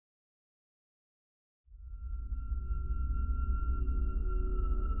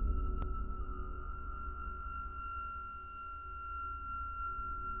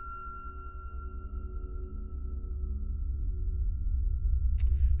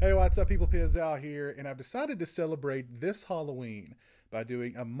Hey, what's up, people? Pizzal here, and I've decided to celebrate this Halloween by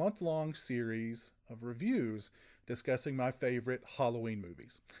doing a month-long series of reviews discussing my favorite Halloween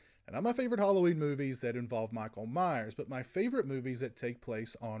movies. And not my favorite Halloween movies that involve Michael Myers, but my favorite movies that take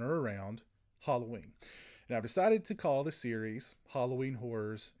place on or around Halloween. And I've decided to call the series Halloween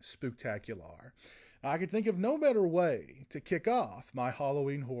Horrors Spooktacular. I could think of no better way to kick off my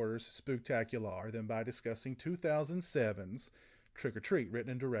Halloween Horrors Spooktacular than by discussing 2007's Trick or Treat,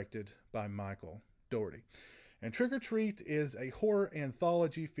 written and directed by Michael Dougherty. And Trick or Treat is a horror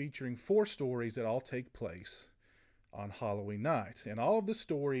anthology featuring 4 stories that all take place on Halloween night. And all of the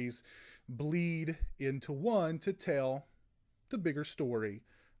stories bleed into one to tell the bigger story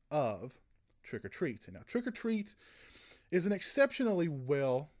of Trick or Treat. And now, Trick or Treat is an exceptionally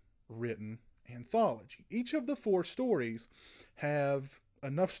well written anthology. Each of the 4 stories have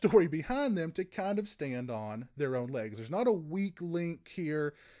enough story behind them to kind of stand on their own legs. There's not a weak link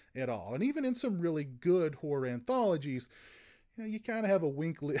here at all. And even in some really good horror anthologies, you kind of have a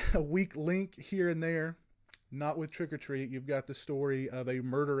weak link here and there. Not with Trick or Treat. You've got the story of a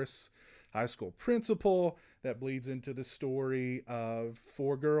murderous high school principal that bleeds into the story of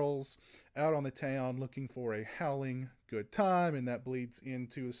 4 girls out on the town looking for a howling good time, and that bleeds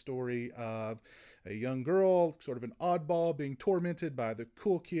into the story of a young girl, sort of an oddball, being tormented by the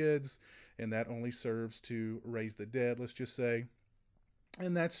cool kids, and that only serves to raise the dead, let's just say.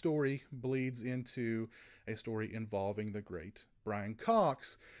 And that story bleeds into a story involving the great Brian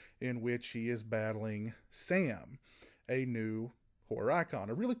Cox, in which he is battling Sam, a new horror icon,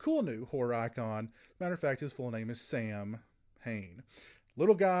 a really cool new horror icon. Matter of fact, his full name is Sam Hain.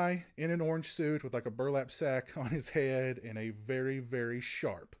 Little guy in an orange suit with like a burlap sack on his head and a very, very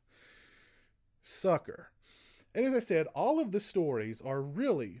sharp sucker. And as I said, all of the stories are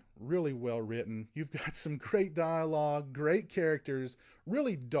really, really well written. You've got some great dialogue, great characters,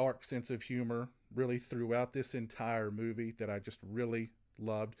 really dark sense of humor, really throughout this entire movie that I just really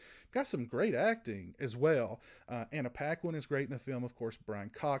loved. Got some great acting as well. Anna Paquin is great in the film. Of course, Brian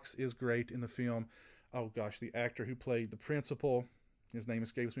Cox is great in the film. Oh gosh, the actor who played the principal, his name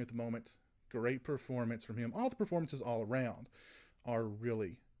escapes me at the moment. Great performance from him. All the performances all around are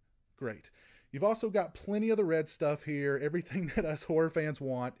really great. You've also got plenty of the red stuff here, everything that us horror fans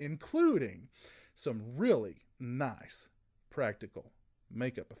want, including some really nice practical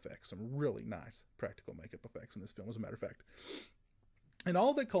makeup effects. Some really nice practical makeup effects in this film, as a matter of fact. And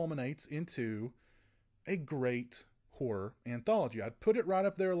all of it culminates into a great horror anthology. I'd put it right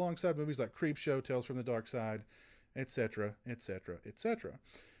up there alongside movies like Creepshow, Tales from the Dark Side, etc., etc., etc.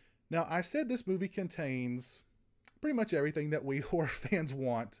 Now, I said this movie contains pretty much everything that we horror fans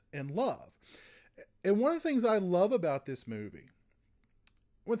want and love. And one of the things I love about this movie,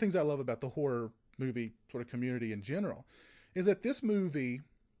 one of the things I love about the horror movie sort of community in general, is that this movie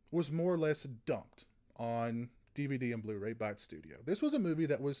was more or less dumped on DVD and Blu-ray by its studio. This was a movie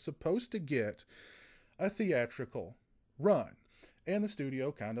that was supposed to get a theatrical run, and the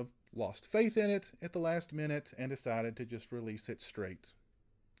studio kind of lost faith in it at the last minute and decided to just release it straight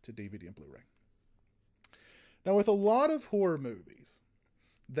to DVD and Blu-ray. Now, with a lot of horror movies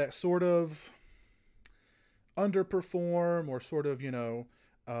that sort of underperform or sort of,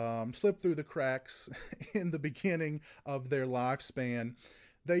 slip through the cracks in the beginning of their lifespan,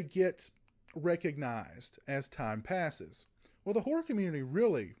 they get recognized as time passes. Well, the horror community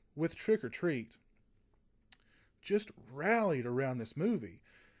really, with Trick or Treat, just rallied around this movie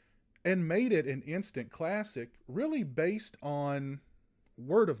and made it an instant classic, really based on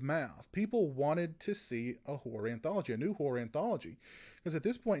word of mouth. People wanted to see a horror anthology, a new horror anthology, because at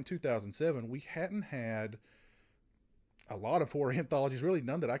this point in 2007, we hadn't had a lot of horror anthologies, really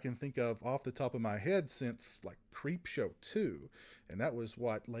none that I can think of off the top of my head since like Creepshow 2, and that was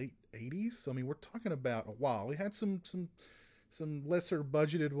what, late 80s. So I mean, we're talking about a while. We had some lesser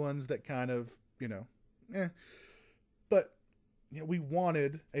budgeted ones that kind of, but we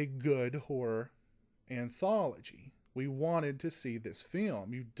wanted a good horror anthology. We wanted to see this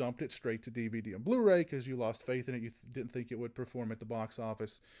film. You dumped it straight to DVD and Blu-ray because you lost faith in it. You didn't think it would perform at the box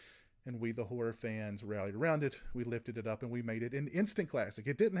office. And we, the horror fans, rallied around it. We lifted it up and we made it an instant classic.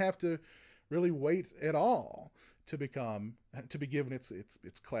 It didn't have to really wait at all to be given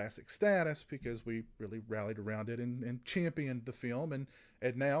its classic status, because we really rallied around it and championed the film. And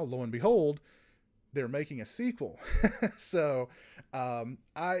now, lo and behold, they're making a sequel. So,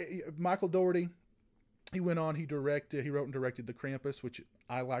 Michael Dougherty, he went on, he wrote and directed The Krampus, which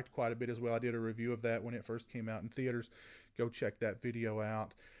I liked quite a bit as well. I did a review of that when it first came out in theaters. Go check that video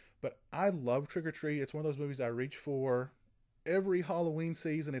out. But I love Trick or Treat. It's one of those movies I reach for every Halloween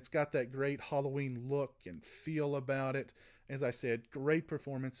season. It's got that great Halloween look and feel about it. As I said, great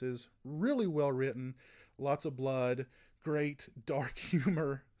performances, really well written, lots of blood, great dark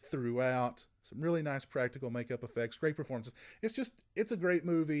humor throughout, some really nice practical makeup effects, great performances. It's a great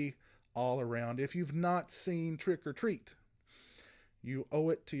movie all around. If you've not seen Trick or Treat, you owe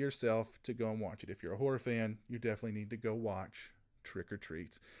it to yourself to go and watch it. If you're a horror fan, you definitely need to go watch Trick or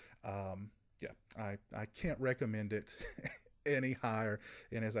Treat. I can't recommend it any higher.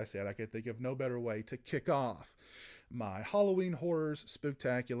 And as I said, I could think of no better way to kick off my Halloween Horrors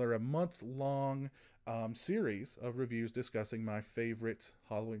Spooktacular, a month-long series of reviews discussing my favorite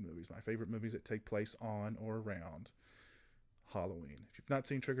Halloween movies, my favorite movies that take place on or around Halloween. If you've not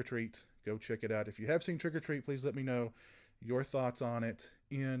seen Trick or Treat, go check it out. If you have seen Trick or Treat, please let me know your thoughts on it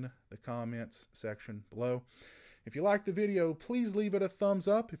in the comments section below. If you liked the video, please leave it a thumbs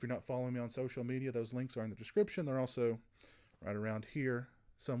up. If you're not following me on social media, those links are in the description. They're also right around here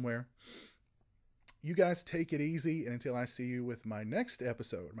somewhere. You guys take it easy, and until I see you with my next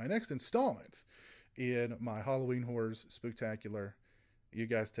episode, my next installment in my Halloween Horrors Spooktacular, you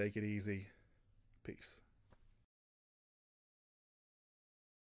guys take it easy. Peace.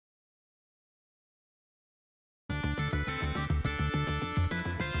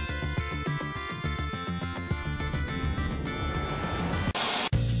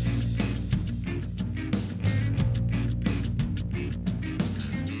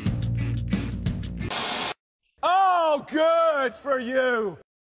 Oh, good for you!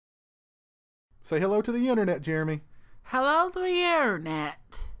 Say hello to the internet, Jeremy. Hello to the internet.